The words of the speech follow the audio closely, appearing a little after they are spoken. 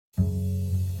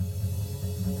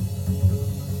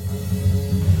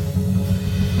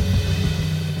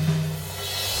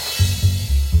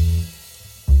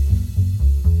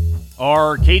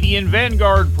Arcadian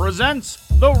Vanguard presents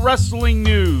the Wrestling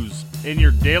News in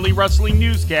your daily wrestling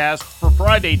newscast for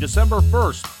Friday, December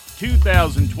 1st,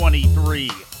 2023.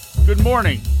 Good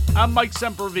morning, I'm Mike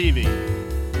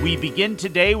Sempervive. We begin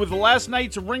today with last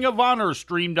night's Ring of Honor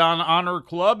streamed on Honor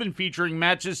Club and featuring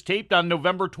matches taped on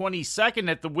November 22nd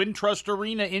at the Wintrust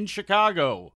Arena in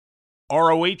Chicago.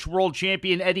 ROH World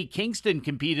Champion Eddie Kingston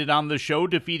competed on the show,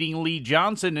 defeating Lee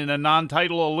Johnson in a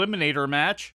non-title eliminator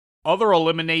match. Other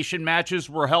elimination matches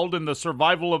were held in the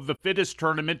Survival of the Fittest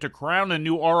tournament to crown a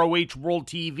new ROH World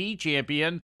TV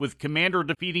champion, with Commander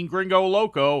defeating Gringo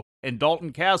Loco and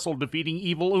Dalton Castle defeating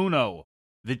Evil Uno.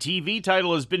 The TV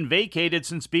title has been vacated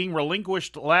since being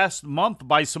relinquished last month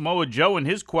by Samoa Joe in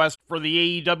his quest for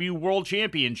the AEW World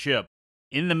Championship.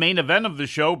 In the main event of the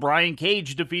show, Brian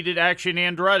Cage defeated Action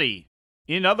Andretti.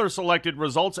 In other selected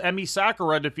results, Emi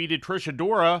Sakura defeated Trish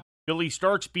Adora, Billy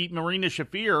Starks beat Marina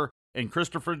Shafir, and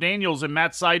Christopher Daniels and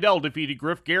Matt Sydal defeated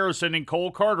Griff Garrison and Cole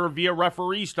Carter via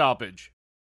referee stoppage.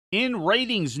 In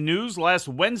ratings news, last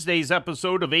Wednesday's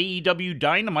episode of AEW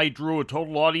Dynamite drew a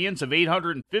total audience of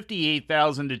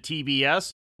 858,000 to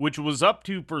TBS, which was up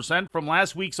 2% from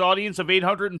last week's audience of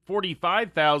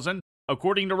 845,000,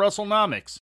 according to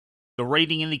WrestleNomics. The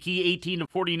rating in the key 18 to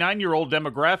 49-year-old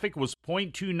demographic was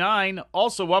 .29,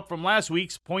 also up from last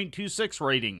week's .26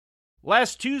 rating.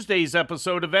 Last Tuesday's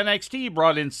episode of NXT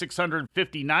brought in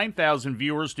 659,000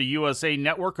 viewers to USA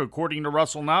Network, according to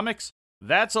WrestleNomics.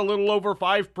 That's a little over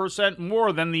 5%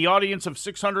 more than the audience of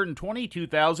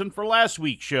 622,000 for last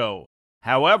week's show.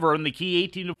 However, in the key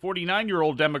 18 to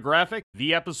 49-year-old demographic,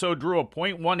 the episode drew a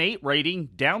 .18 rating,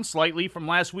 down slightly from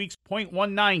last week's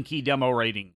 .19 key demo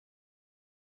rating.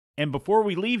 And before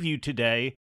we leave you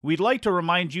today, we'd like to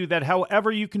remind you that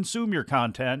however you consume your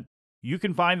content, you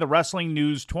can find the wrestling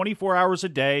news 24 hours a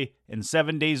day and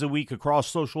 7 days a week across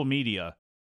social media.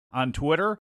 On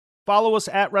Twitter, follow us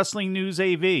at Wrestling News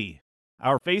AV.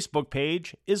 Our Facebook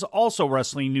page is also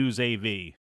Wrestling News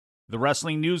AV. The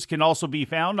Wrestling News can also be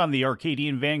found on the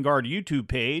Arcadian Vanguard YouTube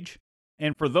page.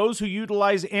 And for those who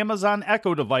utilize Amazon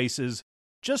Echo devices,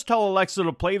 just tell Alexa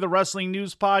to play the Wrestling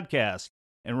News podcast.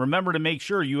 And remember to make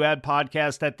sure you add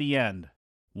podcast at the end.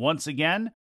 Once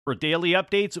again, for daily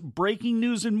updates, breaking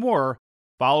news, and more,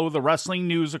 follow the Wrestling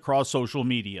News across social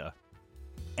media.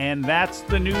 And that's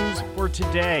the news for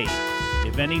today.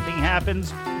 If anything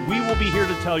happens, we will be here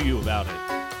to tell you about it.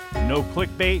 No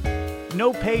clickbait,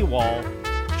 no paywall,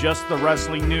 just the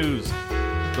Wrestling News.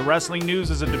 The Wrestling News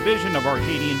is a division of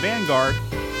Arcadian Vanguard,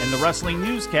 and the Wrestling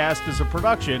Newscast is a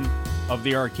production of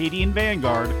the Arcadian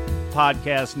Vanguard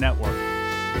Podcast Network.